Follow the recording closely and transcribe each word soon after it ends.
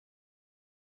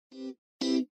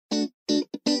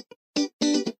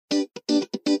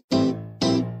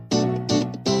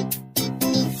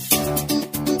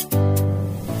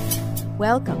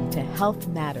Welcome to Health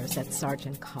Matters at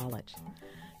Sargent College.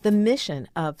 The mission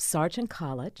of Sargent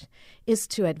College is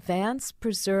to advance,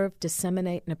 preserve,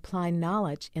 disseminate, and apply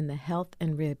knowledge in the health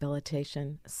and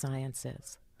rehabilitation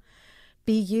sciences.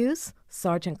 BU's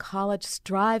Sargent College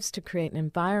strives to create an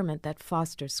environment that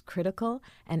fosters critical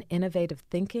and innovative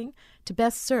thinking to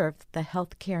best serve the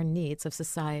healthcare needs of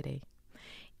society.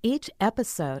 Each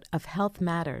episode of Health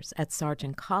Matters at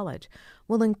Sargent College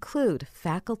will include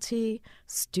faculty,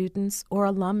 students, or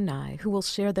alumni who will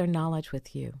share their knowledge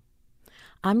with you.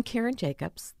 I'm Karen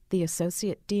Jacobs, the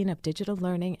Associate Dean of Digital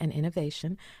Learning and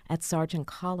Innovation at Sargent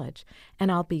College,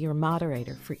 and I'll be your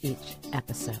moderator for each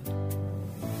episode.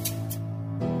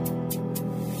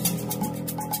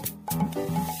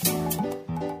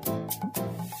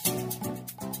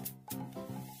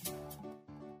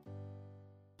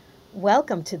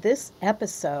 Welcome to this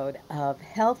episode of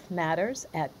Health Matters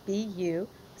at BU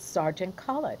Sargent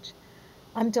College.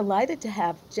 I'm delighted to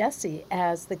have Jessie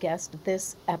as the guest of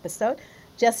this episode.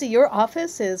 Jessie, your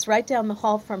office is right down the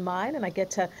hall from mine, and I get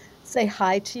to say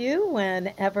hi to you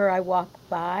whenever I walk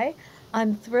by.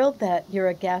 I'm thrilled that you're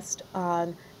a guest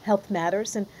on Health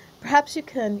Matters, and perhaps you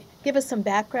can give us some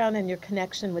background and your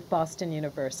connection with Boston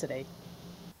University.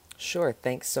 Sure.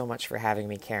 Thanks so much for having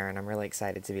me, Karen. I'm really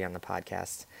excited to be on the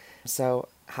podcast. So,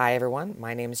 hi everyone.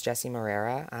 My name is Jessie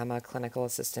Moreira. I'm a clinical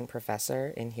assistant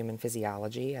professor in human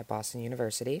physiology at Boston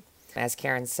University. As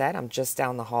Karen said, I'm just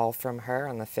down the hall from her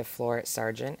on the 5th floor at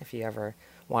Sargent. If you ever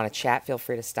want to chat, feel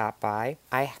free to stop by.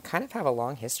 I kind of have a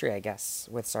long history, I guess,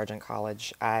 with Sargent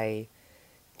College. I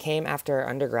came after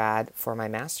undergrad for my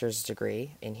master's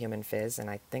degree in human phys, and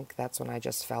I think that's when I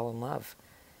just fell in love.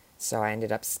 So I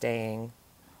ended up staying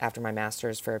after my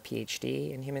master's for a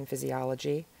PhD in human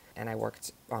physiology, and I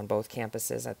worked on both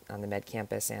campuses, on the Med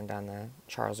campus and on the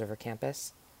Charles River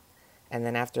campus. And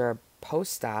then after a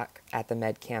postdoc at the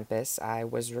Med campus, I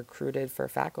was recruited for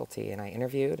faculty, and I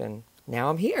interviewed, and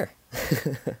now I'm here.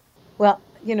 Well,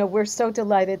 we're so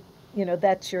delighted,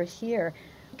 that you're here.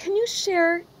 Can you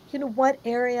share, what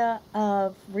area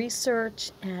of research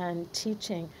and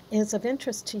teaching is of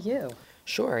interest to you?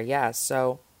 Sure, yeah.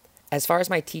 So as far as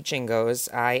my teaching goes,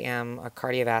 I am a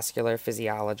cardiovascular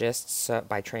physiologist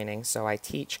by training, so I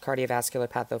teach cardiovascular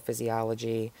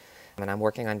pathophysiology, and I'm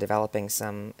working on developing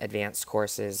some advanced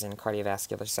courses in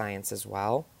cardiovascular science as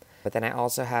well. But then I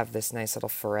also have this nice little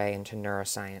foray into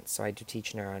neuroscience, so I do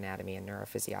teach neuroanatomy and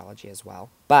neurophysiology as well.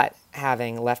 But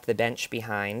having left the bench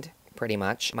behind, pretty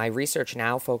much, my research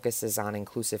now focuses on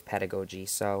inclusive pedagogy.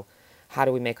 So how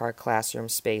do we make our classroom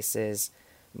spaces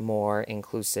more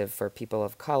inclusive for people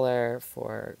of color,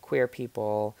 for queer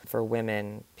people, for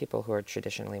women, people who are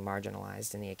traditionally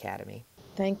marginalized in the academy?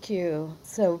 Thank you.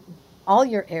 So all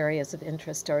your areas of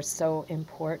interest are so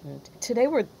important. Today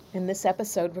in this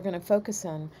episode, we're going to focus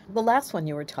on the last one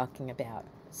you were talking about.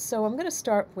 So I'm going to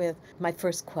start with my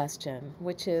first question,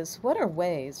 which is, what are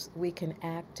ways we can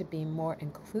act to be more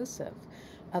inclusive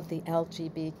of the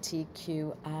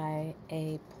LGBTQIA+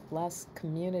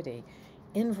 community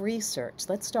in research?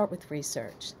 Let's start with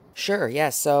research. Sure,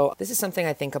 yeah. So this is something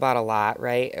I think about a lot,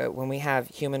 right? When we have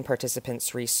human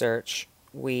participants research,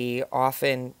 we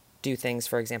often do things,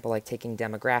 for example, like taking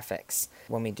demographics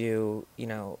when we do,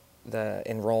 the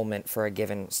enrollment for a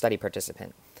given study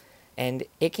participant. And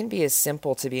it can be as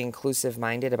simple to be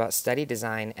inclusive-minded about study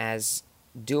design as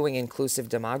doing inclusive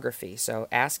demography. So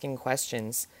asking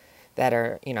questions that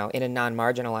are, in a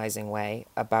non-marginalizing way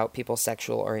about people's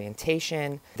sexual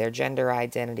orientation, their gender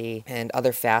identity, and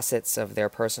other facets of their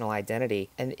personal identity.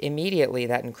 And immediately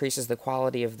that increases the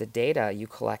quality of the data you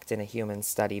collect in a human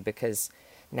study, because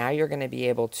now you're going to be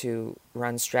able to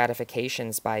run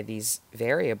stratifications by these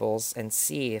variables and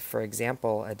see if, for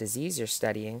example, a disease you're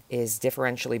studying is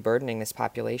differentially burdening this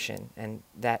population. And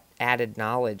that added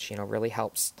knowledge, really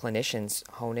helps clinicians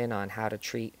hone in on how to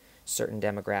treat certain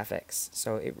demographics.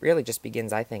 So it really just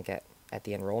begins, I think, at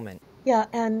the enrollment. Yeah,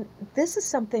 and this is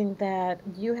something that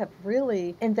you have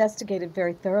really investigated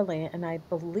very thoroughly, and I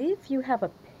believe you have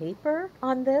a paper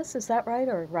on this, is that right,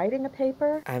 or writing a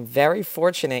paper? I'm very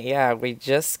fortunate, yeah. We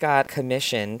just got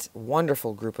commissioned,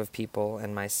 wonderful group of people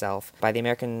and myself, by the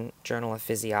American Journal of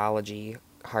Physiology,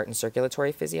 Heart and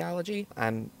Circulatory Physiology.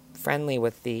 I'm friendly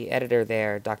with the editor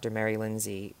there, Dr. Mary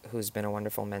Lindsay, who's been a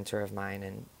wonderful mentor of mine,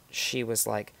 and she was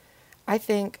like, I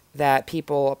think that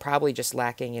people are probably just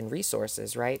lacking in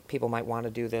resources, right? People might want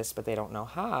to do this, but they don't know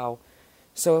how.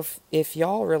 So if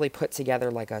y'all really put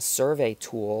together like a survey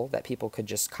tool that people could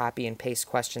just copy and paste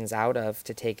questions out of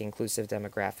to take inclusive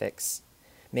demographics,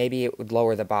 maybe it would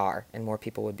lower the bar and more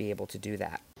people would be able to do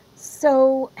that.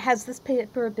 So has this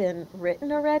paper been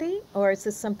written already, or is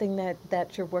this something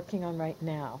that you're working on right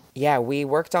now? Yeah, we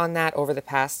worked on that over the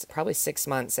past probably 6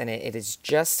 months, and it has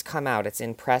just come out. It's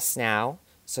in press now,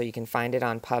 so you can find it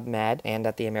on PubMed and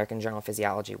at the American Journal of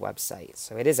Physiology website.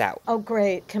 So it is out. Oh,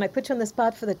 great. Can I put you on the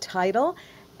spot for the title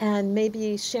and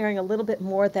maybe sharing a little bit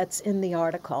more that's in the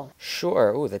article?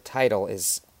 Sure. Ooh, the title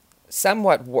is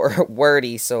somewhat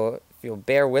wordy, so if you'll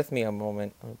bear with me a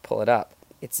moment, I'll pull it up.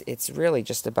 It's really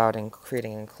just about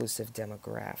creating inclusive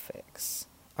demographics.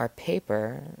 Our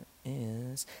paper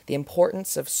is The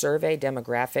Importance of Survey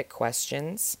Demographic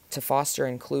Questions to Foster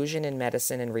Inclusion in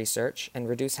Medicine and Research and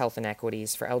Reduce Health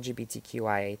Inequities for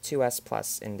LGBTQIA2S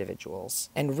plus individuals.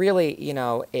 And really,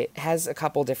 it has a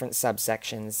couple different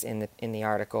subsections in the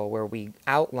article where we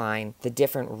outline the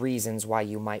different reasons why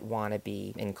you might want to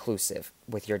be inclusive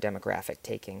with your demographic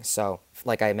taking. So,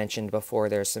 like I mentioned before,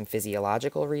 there's some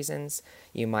physiological reasons.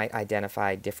 You might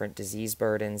identify different disease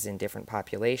burdens in different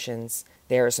populations.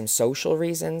 There are some social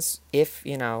reasons. If,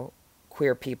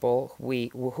 queer people,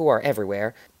 who are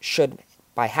everywhere, should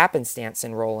by happenstance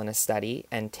enroll in a study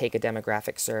and take a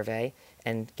demographic survey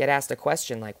and get asked a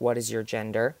question like, what is your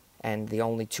gender? And the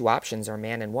only two options are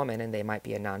man and woman, and they might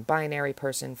be a non-binary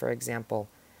person, for example.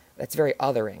 That's very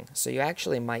othering. So you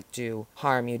actually might do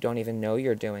harm you don't even know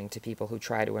you're doing to people who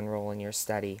try to enroll in your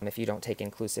study if you don't take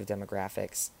inclusive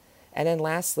demographics. And then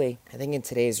lastly, I think in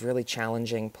today's really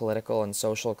challenging political and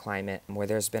social climate where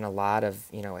there's been a lot of,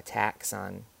 attacks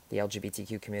on the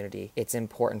LGBTQ community, it's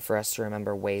important for us to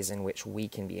remember ways in which we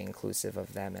can be inclusive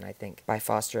of them. And I think by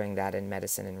fostering that in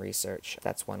medicine and research,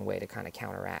 that's one way to kind of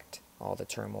counteract all the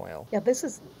turmoil. Yeah, this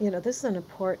is an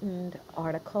important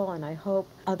article, and I hope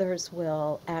others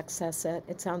will access it.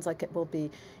 It sounds like it will be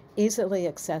easily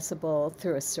accessible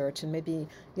through a search, and maybe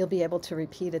you'll be able to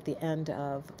repeat at the end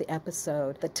of the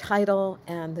episode the title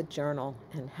and the journal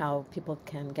and how people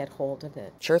can get hold of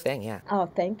it. Sure thing, yeah. Oh,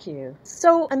 thank you.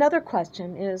 So another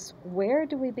question is, where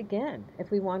do we begin if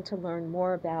we want to learn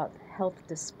more about health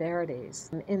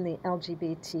disparities in the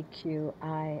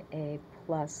LGBTQIA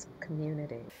plus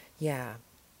community? Yeah.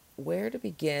 Where to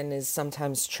begin is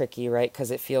sometimes tricky, right?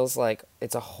 Because it feels like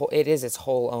it is its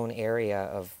whole own area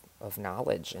of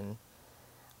knowledge. And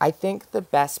I think the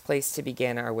best place to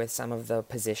begin are with some of the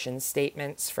position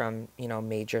statements from,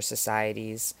 major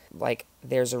societies. Like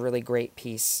there's a really great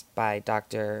piece by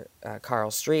Dr. Carl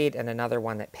Street and another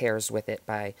one that pairs with it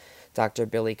by Dr.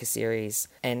 Billy Caceres.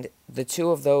 And the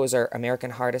two of those are American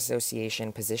Heart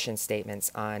Association position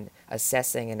statements on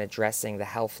assessing and addressing the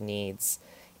health needs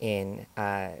in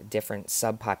different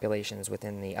subpopulations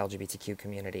within the LGBTQ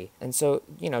community. And so,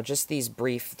 just these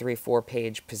brief 3-4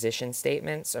 page position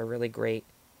statements are really great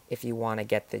if you want to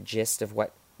get the gist of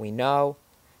what we know,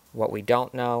 what we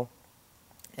don't know.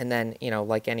 And then,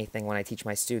 like anything, when I teach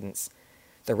my students,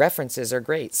 the references are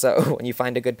great. So when you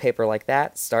find a good paper like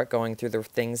that, start going through the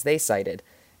things they cited.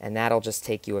 And that'll just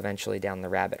take you eventually down the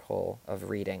rabbit hole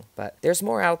of reading. But there's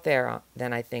more out there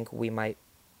than I think we might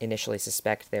initially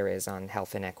suspect there is on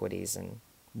health inequities and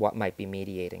what might be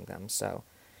mediating them. So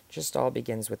just all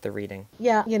begins with the reading.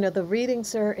 Yeah, the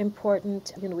readings are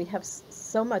important. We have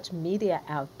so much media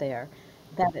out there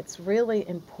that it's really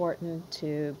important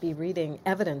to be reading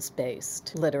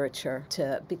evidence-based literature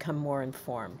to become more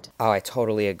informed. Oh, I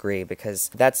totally agree, because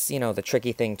that's, the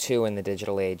tricky thing too in the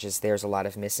digital age is there's a lot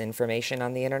of misinformation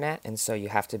on the internet, and so you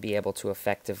have to be able to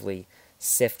effectively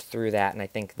sift through that. And I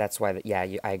think that's why,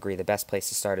 I agree, the best place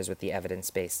to start is with the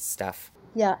evidence-based stuff.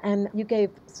 Yeah, and you gave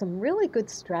some really good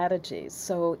strategies.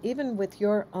 So even with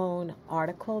your own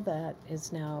article that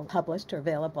is now published or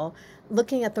available,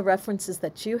 looking at the references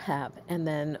that you have and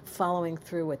then following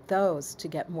through with those to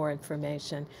get more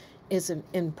information is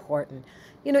important.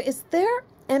 Is there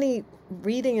any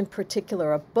reading in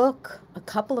particular, a book, a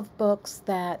couple of books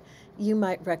that you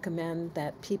might recommend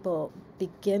that people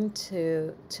begin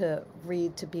to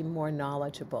read to be more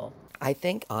knowledgeable? I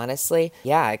think, honestly,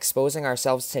 exposing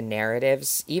ourselves to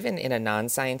narratives, even in a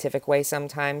non-scientific way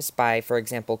sometimes, by, for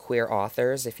example, queer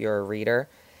authors, if you're a reader,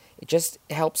 it just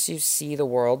helps you see the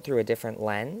world through a different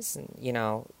lens. And,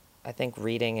 I think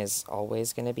reading is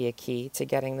always going to be a key to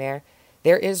getting there.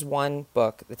 There is one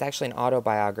book that's actually an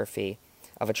autobiography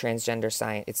of a transgender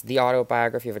scientist. It's the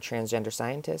autobiography of a transgender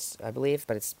scientist, I believe,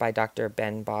 but it's by Dr.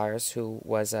 Ben Bars, who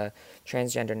was a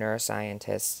transgender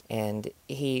neuroscientist, and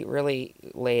he really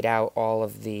laid out all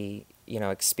of the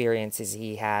experiences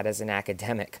he had as an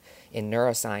academic in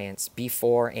neuroscience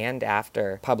before and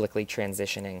after publicly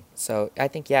transitioning. So I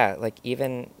think,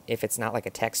 even if it's not like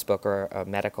a textbook or a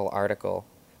medical article,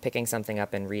 picking something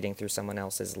up and reading through someone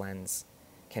else's lens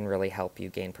can really help you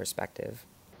gain perspective.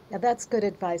 Yeah, that's good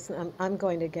advice. I'm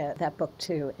going to get that book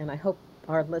too, and I hope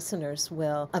our listeners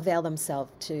will avail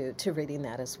themselves to reading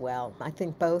that as well. I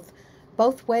think both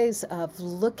ways of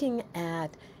looking at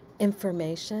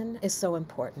information is so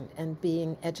important, and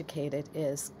being educated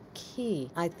is key,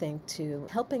 I think, to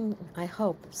helping, I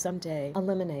hope, someday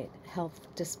eliminate health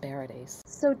disparities.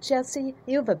 So, Jesse,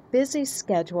 you have a busy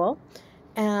schedule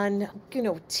and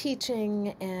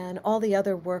teaching and all the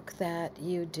other work that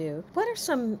you do. What are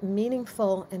some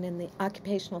meaningful, and in the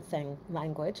occupational thing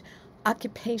language,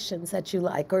 occupations that you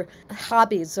like, or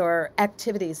hobbies or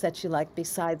activities that you like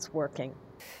besides working?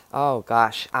 Oh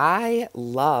gosh, I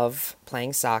love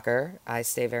playing soccer. I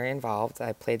stay very involved.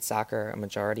 I played soccer a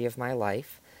majority of my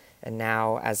life. And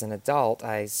now, as an adult,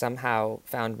 I somehow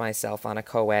found myself on a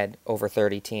co-ed over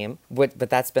 30 team. But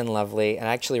that's been lovely. And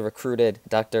I actually recruited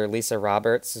Dr. Lisa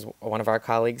Roberts, is one of our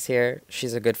colleagues here.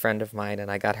 She's a good friend of mine,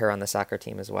 and I got her on the soccer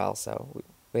team as well. So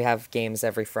we have games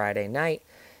every Friday night,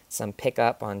 some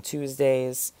pickup on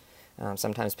Tuesdays,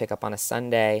 sometimes pickup on a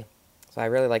Sunday. So I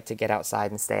really like to get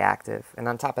outside and stay active. And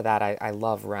on top of that, I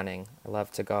love running. I love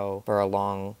to go for a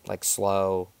long, like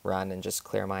slow run and just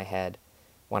clear my head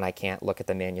when I can't look at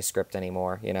the manuscript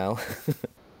anymore, you know?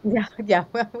 Yeah, yeah.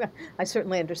 Well, I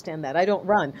certainly understand that. I don't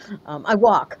run. I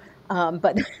walk.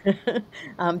 But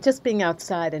just being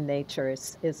outside in nature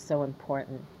is so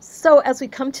important. So, as we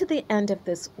come to the end of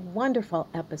this wonderful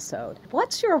episode,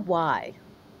 what's your why?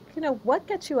 What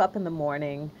gets you up in the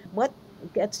morning? What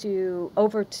gets you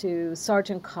over to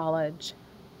Sargent College?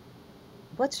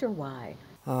 What's your why?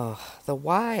 Oh, the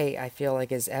why I feel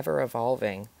like is ever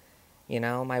evolving. You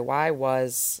know, my why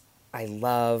was I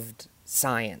loved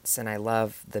science and I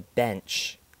loved the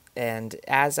bench. And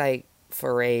as I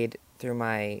forayed through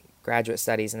my graduate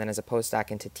studies and then as a postdoc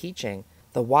into teaching,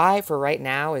 the why for right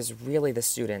now is really the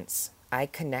students. I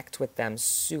connect with them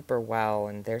super well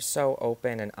and they're so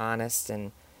open and honest.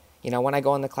 And, when I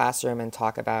go in the classroom and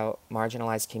talk about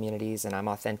marginalized communities and I'm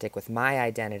authentic with my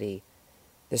identity,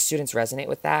 the students resonate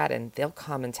with that and they'll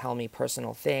come and tell me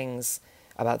personal things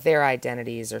about their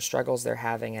identities or struggles they're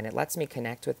having, and it lets me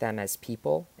connect with them as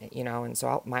people, and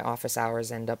so my office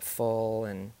hours end up full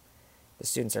and the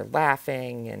students are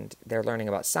laughing and they're learning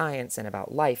about science and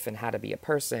about life and how to be a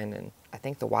person, and I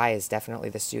think the why is definitely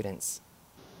the students.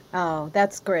 Oh,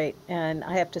 that's great. And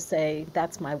I have to say,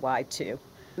 that's my why too.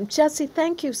 Jesse,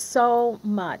 thank you so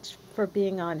much for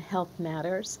being on Health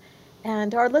Matters.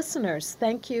 And our listeners,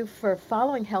 thank you for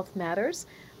following Health Matters.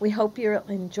 We hope you're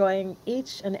enjoying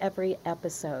each and every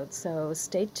episode. So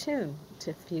stay tuned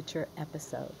to future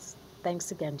episodes.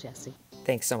 Thanks again, Jesse.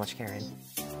 Thanks so much, Karen.